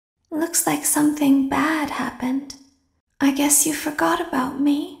Looks like something bad happened. I guess you forgot about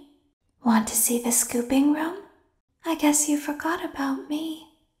me. Want to see the scooping room? I guess you forgot about me.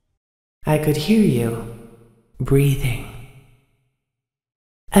 I could hear you, breathing.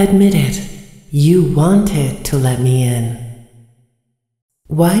 Admit it, you wanted to let me in.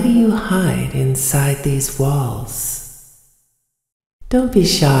 Why do you hide inside these walls? Don't be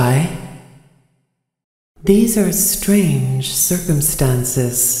shy. These are strange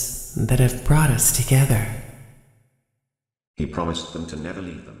circumstances that have brought us together. He promised them to never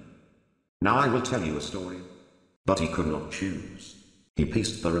leave them. Now I will tell you a story. But he could not choose. He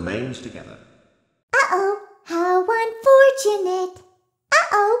pieced the remains together. Uh-oh, how unfortunate.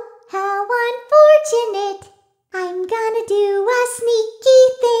 Uh-oh, how unfortunate. I'm gonna do a sneaky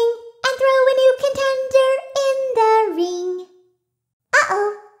thing and throw a new contender in the ring.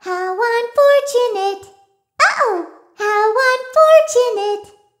 Uh-oh, how unfortunate. Uh-oh, how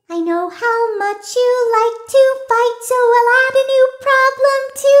unfortunate. I know how much you like to fight, so I'll add a new problem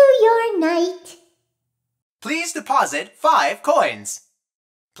to your night. Please deposit 5 coins.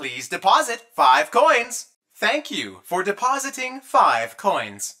 Please deposit 5 coins. Thank you for depositing 5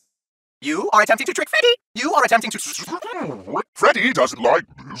 coins. You are attempting to trick Freddy. You are attempting to... Freddy doesn't like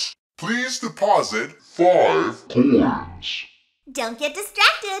this. Please deposit 5 coins. Don't get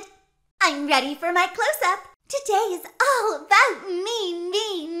distracted. I'm ready for my close-up. Today is all about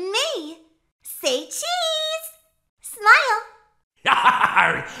me. Say cheese. Smile.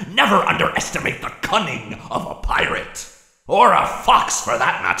 Never underestimate the cunning of a pirate. Or a fox, for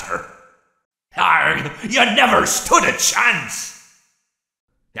that matter. You never stood a chance.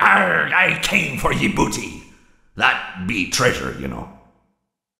 I came for ye booty. That be treasure, you know.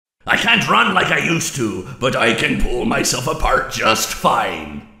 I can't run like I used to, but I can pull myself apart just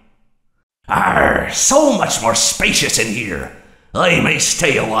fine. So much more spacious in here. I may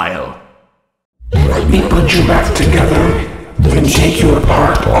stay a while. Let me put you back together, then take you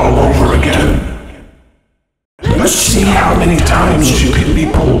apart all over again. Let's see how many times you can be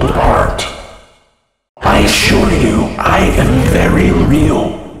pulled apart. I assure you, I am very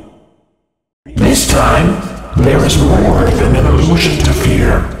real. This time, there is more than an illusion to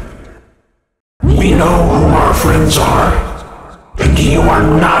fear. We know who our friends are, and you are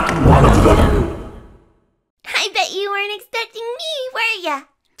not one of them. I bet you weren't expecting me, were ya?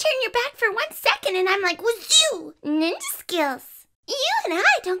 Turn your back for 1 second and I'm like, wazoo! Ninja skills. You and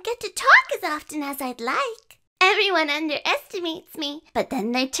I don't get to talk as often as I'd like. Everyone underestimates me, but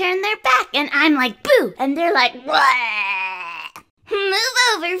then they turn their back and I'm like, boo! And they're like, wah! Move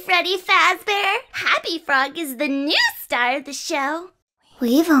over, Freddy Fazbear. Happy Frog is the new star of the show.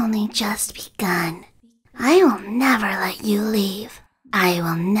 We've only just begun. I will never let you leave. I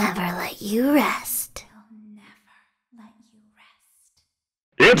will never let you rest.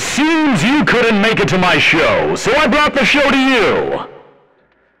 It seems you couldn't make it to my show, so I brought the show to you.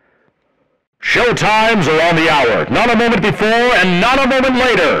 Show times are on the hour, not a moment before and not a moment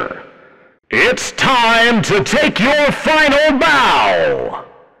later. It's time to take your final bow.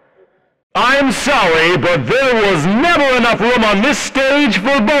 I'm sorry, but there was never enough room on this stage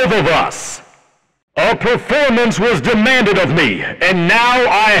for both of us. A performance was demanded of me, and now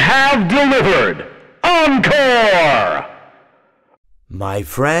I have delivered. Encore! My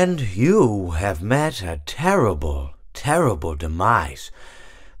friend, you have met a terrible, terrible demise.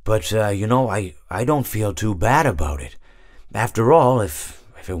 But, I don't feel too bad about it. After all, if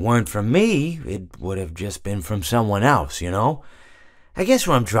it weren't from me, it would have just been from someone else, you know? I guess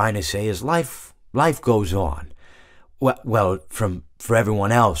what I'm trying to say is life goes on. Well, for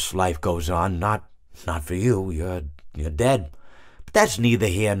everyone else, life goes on, not for you. You're dead. But that's neither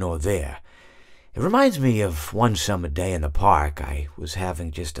here nor there. It reminds me of one summer day in the park. I was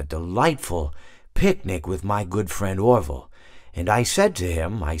having just a delightful picnic with my good friend Orville. And I said to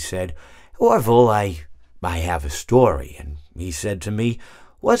him, Orville, I have a story. And he said to me,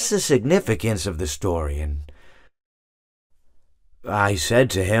 what's the significance of the story? And I said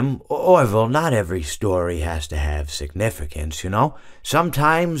to him, Orville, not every story has to have significance, you know?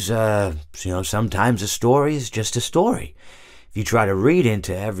 Sometimes a story is just a story. If you try to read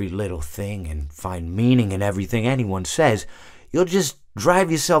into every little thing and find meaning in everything anyone says, you'll just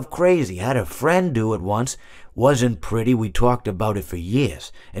drive yourself crazy. I had a friend do it once. Wasn't pretty. We talked about it for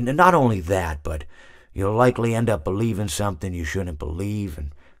years. And not only that, but you'll likely end up believing something you shouldn't believe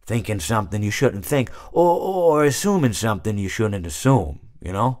and thinking something you shouldn't think, or assuming something you shouldn't assume,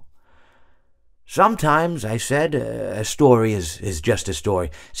 you know? Sometimes, I said, a story is just a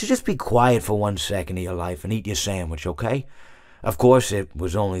story. So just be quiet for 1 second of your life and eat your sandwich, okay? Of course, it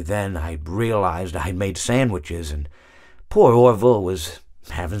was only then I realized I made sandwiches, and poor Orville was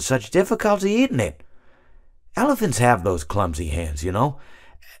having such difficulty eating it. Elephants have those clumsy hands, you know.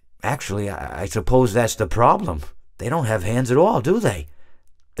 Actually, I suppose that's the problem. They don't have hands at all, do they?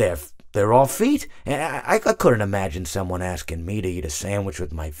 They're all feet. I couldn't imagine someone asking me to eat a sandwich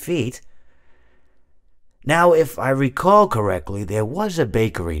with my feet. Now, if I recall correctly, there was a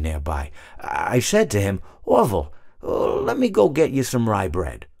bakery nearby. I said to him, Orville, let me go get you some rye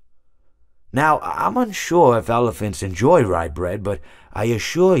bread. Now, I'm unsure if elephants enjoy rye bread, but I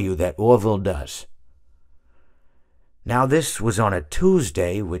assure you that Orville does. Now, this was on a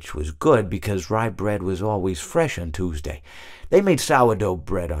Tuesday, which was good because rye bread was always fresh on Tuesday. They made sourdough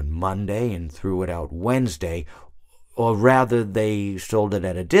bread on Monday and threw it out Wednesday, or rather they sold it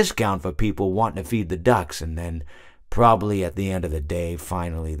at a discount for people wanting to feed the ducks, and then probably at the end of the day,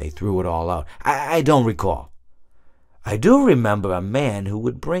 finally they threw it all out. I don't recall. I do remember a man who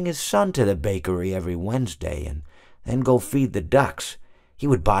would bring his son to the bakery every Wednesday and then go feed the ducks. He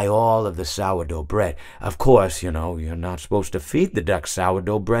would buy all of the sourdough bread. Of course, you know, you're not supposed to feed the ducks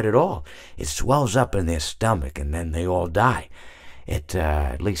sourdough bread at all. It swells up in their stomach and then they all die.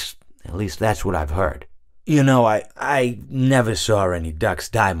 At least that's what I've heard. You know, I never saw any ducks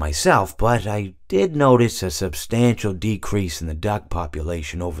die myself, but I did notice a substantial decrease in the duck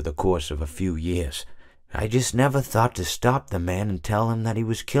population over the course of a few years. I just never thought to stop the man and tell him that he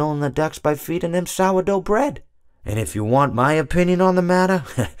was killing the ducks by feeding them sourdough bread. And if you want my opinion on the matter,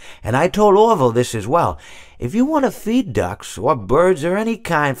 and I told Orville this as well, if you want to feed ducks, or birds, or any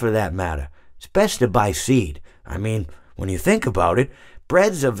kind for that matter, it's best to buy seed. I mean, when you think about it,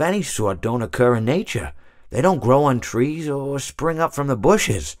 breads of any sort don't occur in nature. They don't grow on trees or spring up from the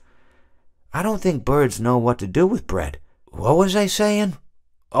bushes. I don't think birds know what to do with bread. What was I saying?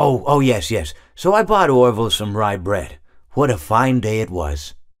 Oh, yes. So I bought Orville some rye bread. What a fine day it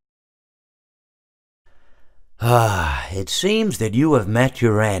was. It seems that you have met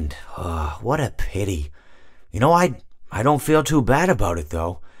your end. What a pity. You know, I don't feel too bad about it,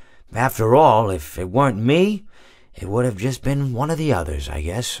 though. After all, if it weren't me, it would have just been one of the others, I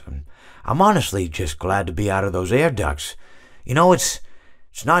guess. I'm honestly just glad to be out of those air ducts. You know, it's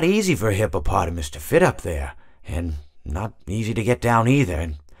not easy for a hippopotamus to fit up there, and not easy to get down either,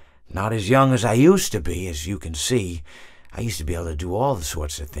 and not as young as I used to be, as you can see. I used to be able to do all the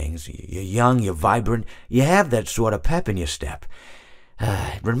sorts of things. You're young, you're vibrant, you have that sort of pep in your step.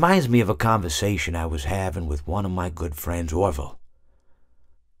 It reminds me of a conversation I was having with one of my good friends, Orville.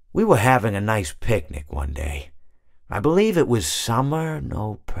 We were having a nice picnic one day. I believe it was summer.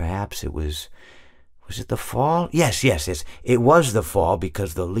 No, perhaps it was it the fall? Yes, it was the fall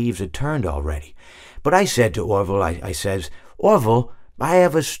because the leaves had turned already. But I said to Orville, I says, Orville, I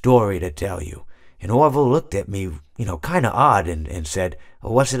have a story to tell you. And Orville looked at me, kind of odd and said,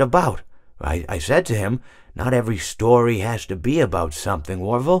 what's it about? I said to him, not every story has to be about something,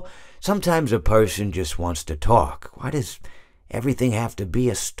 Orville. Sometimes a person just wants to talk. Why does everything have to be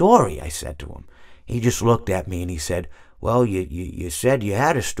a story? I said to him. He just looked at me and he said, well, you said you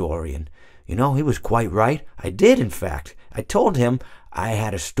had a story. And, he was quite right. I did, in fact. I told him I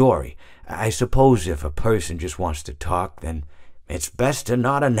had a story. I suppose if a person just wants to talk, then it's best to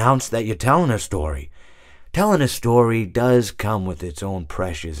not announce that you're telling a story. Telling a story does come with its own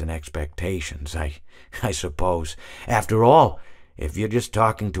pressures and expectations, I suppose. After all, if you're just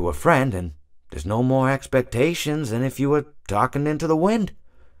talking to a friend, and there's no more expectations than if you were talking into the wind.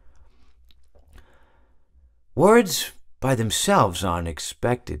 Words by themselves aren't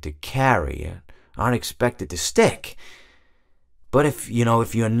expected to carry, aren't expected to stick. But if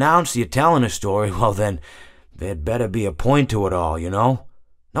you announce you're telling a story, well then, there'd better be a point to it all,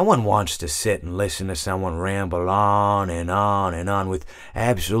 No one wants to sit and listen to someone ramble on and on and on with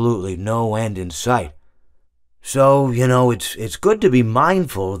absolutely no end in sight. So, it's good to be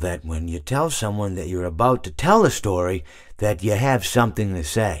mindful that when you tell someone that you're about to tell a story, that you have something to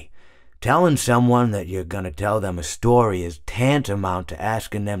say. Telling someone that you're going to tell them a story is tantamount to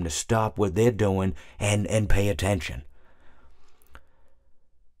asking them to stop what they're doing and pay attention.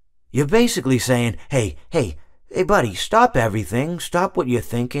 You're basically saying, hey, buddy, stop everything. Stop what you're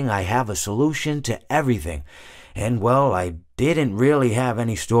thinking. I have a solution to everything. And, well, I didn't really have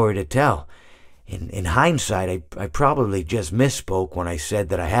any story to tell. In hindsight, I probably just misspoke when I said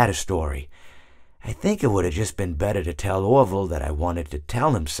that I had a story. I think it would have just been better to tell Orville that I wanted to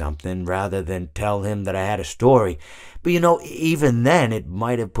tell him something rather than tell him that I had a story. But, even then, it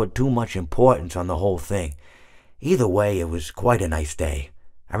might have put too much importance on the whole thing. Either way, it was quite a nice day.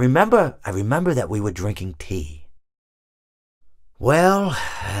 I remember that we were drinking tea. Well,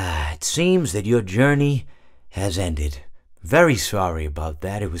 it seems that your journey has ended. Very sorry about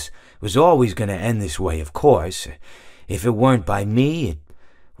that. It was always going to end this way, of course. If it weren't by me,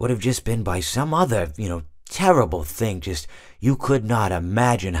 would have just been by some other, terrible thing. Just, you could not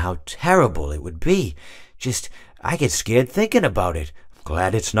imagine how terrible it would be. Just, I get scared thinking about it. I'm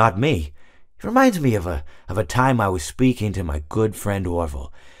glad it's not me. It reminds me of a time I was speaking to my good friend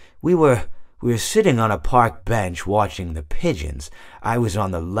Orville. We were sitting on a park bench watching the pigeons. I was on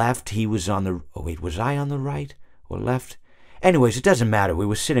the left, he was on the... Oh, wait, was I on the right or left? Anyways, it doesn't matter. We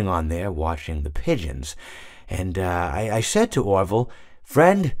were sitting on there watching the pigeons. And I said to Orville,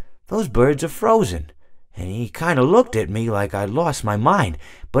 "Friend, those birds are frozen." And he kind of looked at me like I'd lost my mind.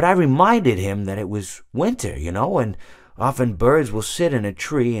 But I reminded him that it was winter, and often birds will sit in a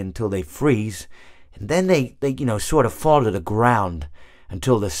tree until they freeze. And then they sort of fall to the ground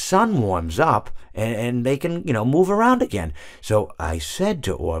until the sun warms up and they can, move around again. So I said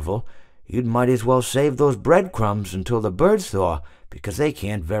to Orville, "You might as well save those breadcrumbs until the birds thaw, because they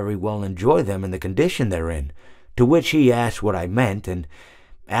can't very well enjoy them in the condition they're in." To which he asked what I meant, and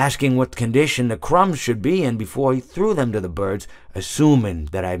asking what condition the crumbs should be in before he threw them to the birds, assuming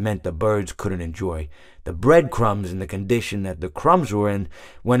that I meant the birds couldn't enjoy the breadcrumbs in the condition that the crumbs were in,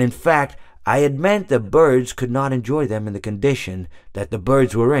 when in fact I had meant the birds could not enjoy them in the condition that the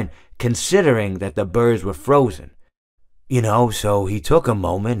birds were in, considering that the birds were frozen. So he took a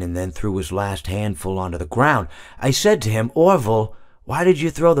moment and then threw his last handful onto the ground. I said to him, "Orville, why did you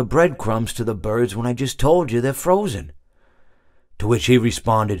throw the breadcrumbs to the birds when I just told you they're frozen?" To which he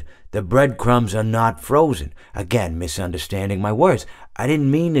responded, "The breadcrumbs are not frozen." Again, misunderstanding my words. I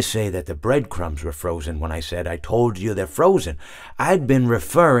didn't mean to say that the breadcrumbs were frozen when I said I told you they're frozen. I'd been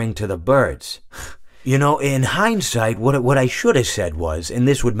referring to the birds. In hindsight, what I should have said was, and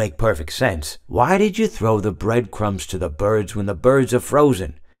this would make perfect sense, "Why did you throw the breadcrumbs to the birds when the birds are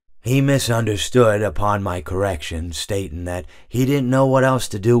frozen?" He misunderstood upon my correction, stating that he didn't know what else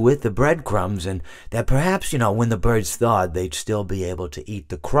to do with the breadcrumbs, and that perhaps, when the birds thawed, they'd still be able to eat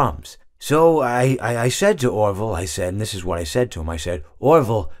the crumbs. So I said to Orville, and this is what I said to him, I said,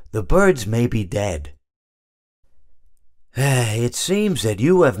 "Orville, the birds may be dead." "It seems that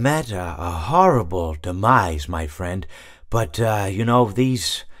you have met a horrible demise, my friend, but,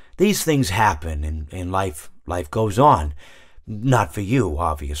 these things happen, and life goes on. Not for you,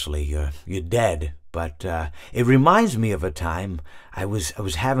 obviously. You're dead. But it reminds me of a time I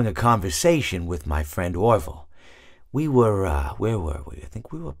was having a conversation with my friend Orville. We were where were we? I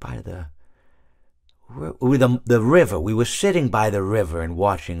think we were by the river. We were sitting by the river and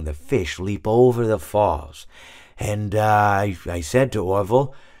watching the fish leap over the falls. And I said to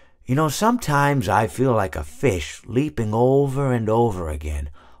Orville, sometimes I feel like a fish leaping over and over again,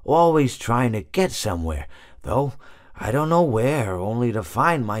 always trying to get somewhere, though I don't know where, only to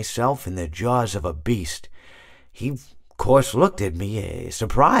find myself in the jaws of a beast." He, of course, looked at me,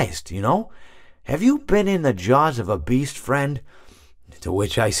 surprised, "Have you been in the jaws of a beast, friend?" To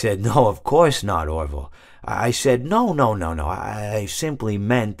which I said, "No, of course not, Orville." I said, No. I simply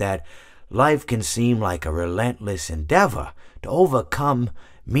meant that life can seem like a relentless endeavor to overcome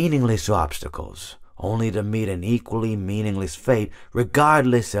meaningless obstacles, only to meet an equally meaningless fate,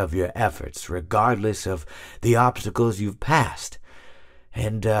 regardless of your efforts, regardless of the obstacles you've passed.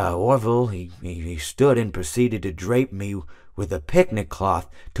 And Orville, he stood and proceeded to drape me with a picnic cloth,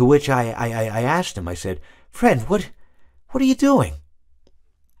 to which I asked him, I said, "Friend, what are you doing?"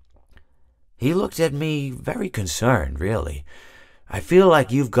 He looked at me very concerned, really. "I feel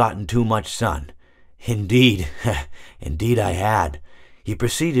like you've gotten too much sun." Indeed, indeed I had. He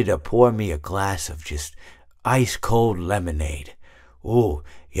proceeded to pour me a glass of just ice-cold lemonade. Ooh,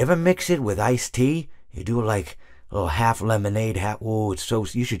 you ever mix it with iced tea? You do like a little half lemonade, half... Ooh, it's so...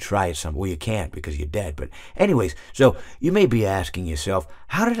 You should try it some... Well, you can't because you're dead. But anyways, so you may be asking yourself,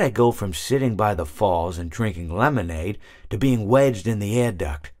 how did I go from sitting by the falls and drinking lemonade to being wedged in the air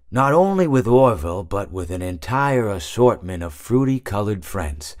duct? Not only with Orville, but with an entire assortment of fruity-colored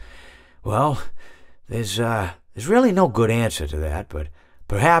friends. Well, there's really no good answer to that, but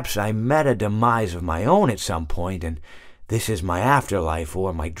perhaps I met a demise of my own at some point, and this is my afterlife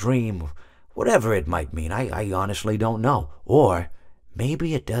or my dream, whatever it might mean. I honestly don't know. Or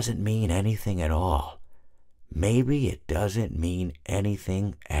maybe it doesn't mean anything at all. Maybe it doesn't mean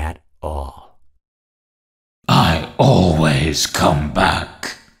anything at all. I always come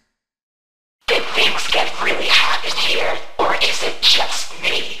back. Did things get really hot in here, or is it just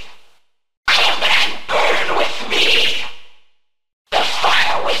me? Come and burn with me. The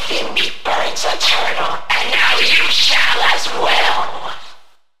fire within me burns eternal, and now you shall as well.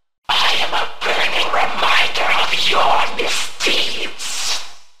 I am a burning reminder of your misdeeds.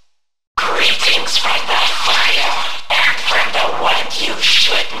 Greetings from the fire, and from the one you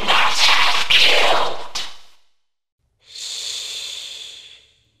should not have killed.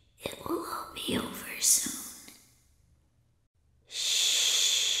 be over soon.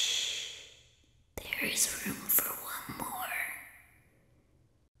 Shh. There is room for one more.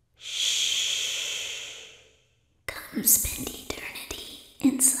 Shh. Come spend eternity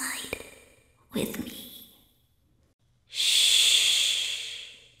inside with me.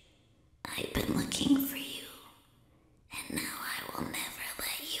 Shh. I've been looking for you, and now I will never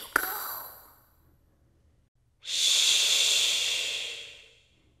let you go. Shh.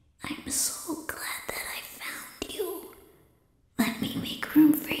 I'm so glad that I found you. Let me make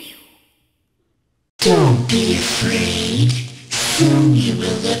room for you. Don't be afraid. Soon you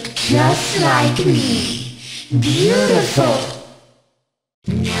will look just like me. Beautiful.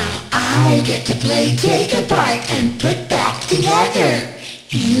 Now I get to play take apart and put back together.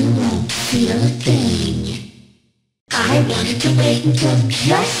 You won't feel a thing. I wanted to wait until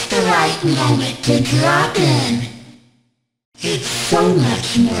just the right moment to drop in. It's so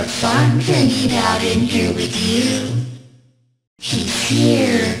much more fun hanging out in here with you. He's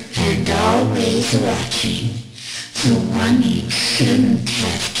here and always watching. The one you shouldn't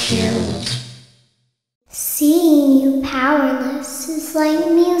have killed. Seeing you powerless is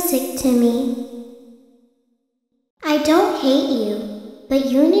like music to me. I don't hate you, but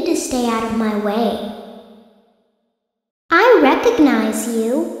you need to stay out of my way. I recognize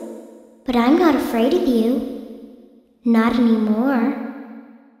you, but I'm not afraid of you. Not anymore.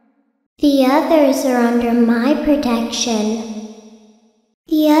 The others are under my protection.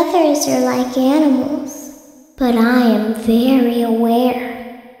 The others are like animals, but I am very aware.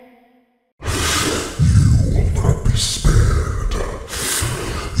 You will not be spared.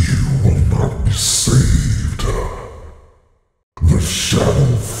 You will not be saved. The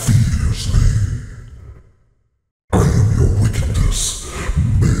shadow fears me. I am your wickedness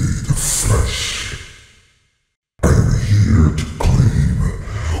made of flesh. I am here to claim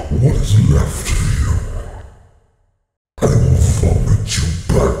what is left of you. I will vomit you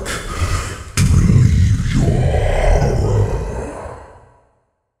back to relieve your horror.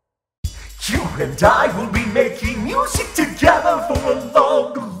 You and I will be making music together for a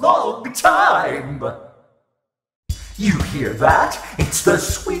long, long time. You hear that? It's the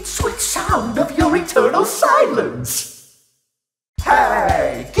sweet, sweet sound of your eternal silence.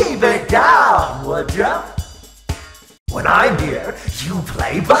 Hey, keep it down, would ya? When I'm here, you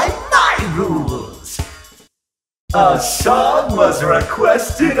play by my rules. A song was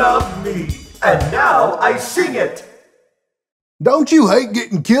requested of me, and now I sing it. Don't you hate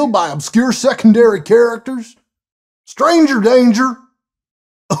getting killed by obscure secondary characters? Stranger danger!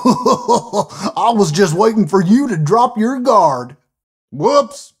 I was just waiting for you to drop your guard.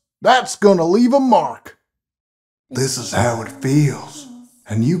 Whoops, that's gonna leave a mark. This is how it feels,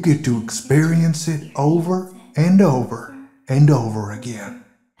 and you get to experience it over and over and over again,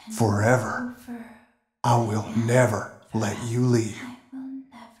 forever. I will never let you leave.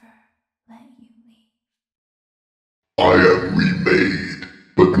 I am remade,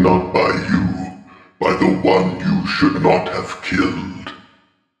 but not by you, by the one you should not have killed.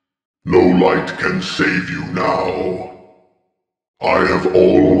 No light can save you now. I have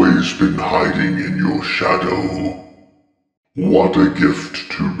always been hiding in your shadow. What a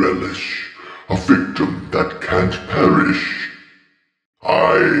gift to relish, a victim that can't perish.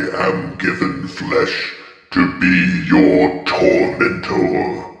 I am given flesh to be your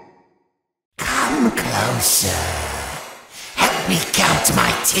tormentor. Come closer. Help me count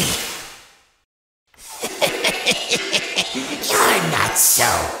my teeth. You're not so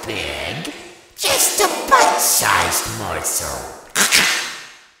big. Just a bite-sized morsel.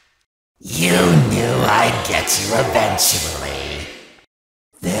 You knew I'd get you eventually.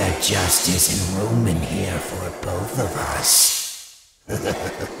 There just isn't room in here for both of us.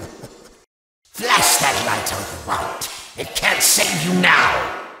 Flash that light all you want. It can't save you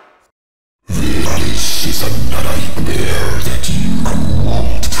now. This is a nightmare that you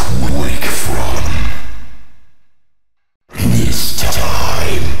won't wake from. This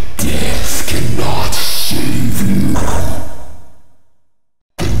time, death cannot save you.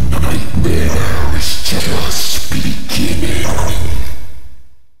 The nightmare is just beginning.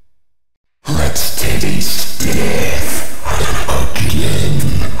 Let's taste death again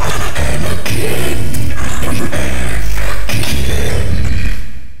and again and again.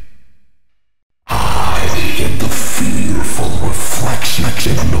 I am the fearful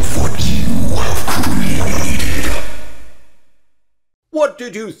reflection of what you have created. What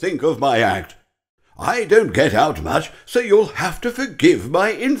did you think of my act? I don't get out much, so you'll have to forgive my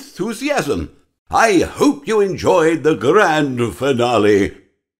enthusiasm. I hope you enjoyed the grand finale.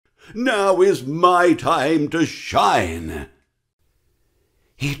 Now is my time to shine.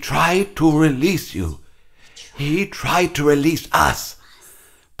 He tried to release you. He tried to release us.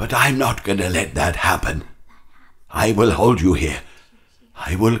 But I'm not gonna let that happen. I will hold you here.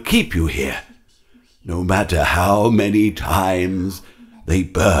 I will keep you here. No matter how many times they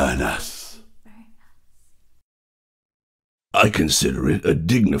burn us. I consider it a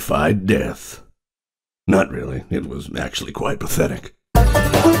dignified death. Not really. It was actually quite pathetic.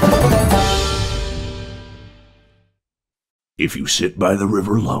 If you sit by the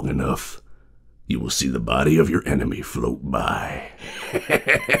river long enough, you will see the body of your enemy float by.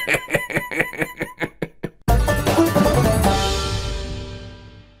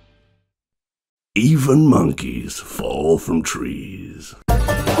 Even monkeys fall from trees.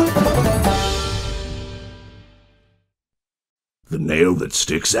 The nail that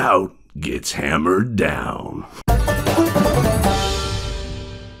sticks out gets hammered down.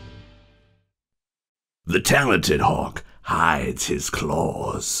 The talented hawk hides his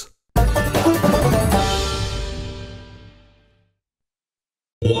claws.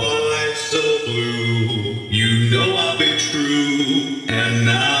 Why so blue? You know I'll be true, and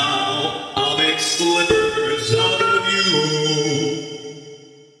now I'll make slippers out of you.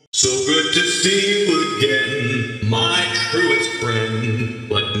 So good to see you again, my truest friend,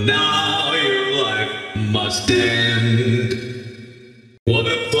 but now your life must end. What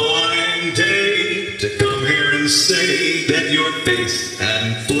a fine day to come here and say that your face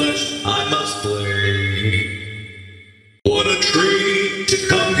and flesh I must play. What a treat to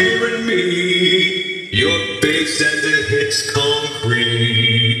come here and meet your face as it hits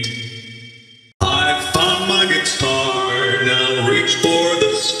concrete. I found my guitar, now reach for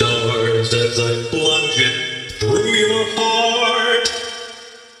the stars as I plunge it through your heart.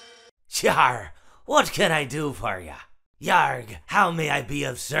 Yar, what can I do for ya? Yarg, how may I be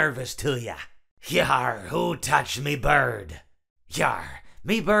of service to ya? Yar, who touched me bird? Yar,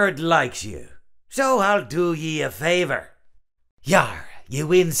 me bird likes you, so I'll do ye a favor. Yar, you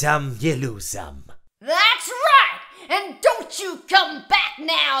win some, you lose some. That's right! And don't you come back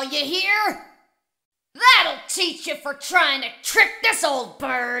now, you hear? That'll teach you for trying to trick this old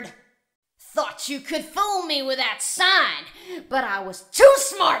bird. Thought you could fool me with that sign, but I was too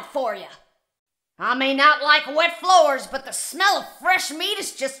smart for you. I may not like wet floors, but the smell of fresh meat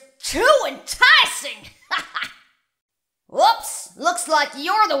is just too enticing. Whoops, looks like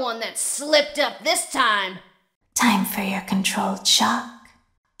you're the one that slipped up this time. Time for your controlled shock.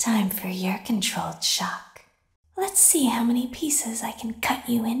 Time for your controlled shock. Let's see how many pieces I can cut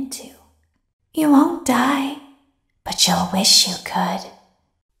you into. You won't die, but you'll wish you could.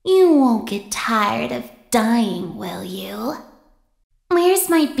 You won't get tired of dying, will you? Where's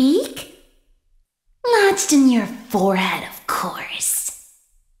my beak? Lodged in your forehead, of course.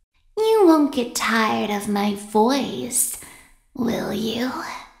 You won't get tired of my voice, will you?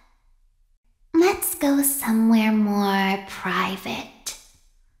 Let's go somewhere more private,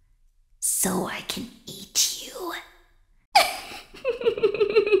 so I can eat you.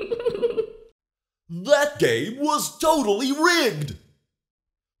 That game was totally rigged!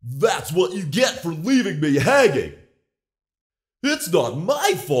 That's what you get for leaving me hanging! It's not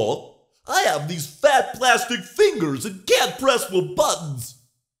my fault! I have these fat plastic fingers and can't press the buttons!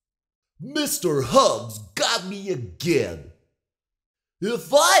 Mr. Hugs got me again!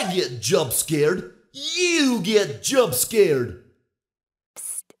 If I get jump scared, you get jump scared!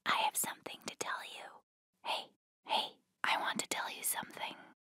 Psst, I have something to tell you. Hey, I want to tell you something.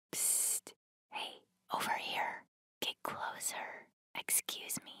 Psst, hey, over here. Get closer.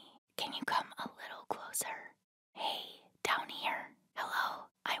 Excuse me, can you come a little closer? Hey, down here. Hello,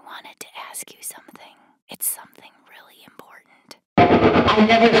 I wanted to ask you something. It's something really important. I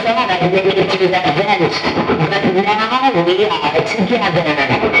never thought I'd make it through that vent, but now we are together.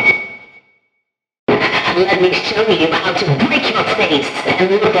 Let me show you how to break your face and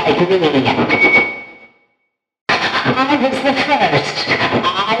look like me. I was the first.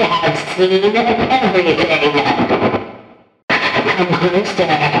 I have seen everything. Come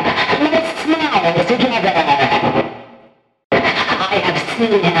closer. Let's smile together. I have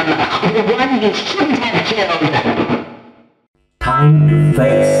seen him, the one you shouldn't have killed. Time to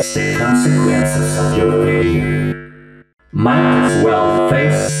face the consequences of your failure. Might as well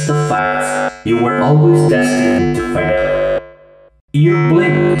face the facts you were always destined to fail. You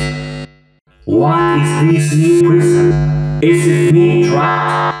blinked. What is this new prison? Is it me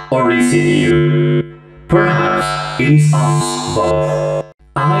trapped, or is it you? Perhaps it is us both.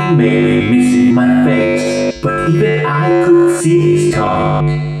 I may be missing my face, but even I could see his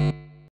tongue.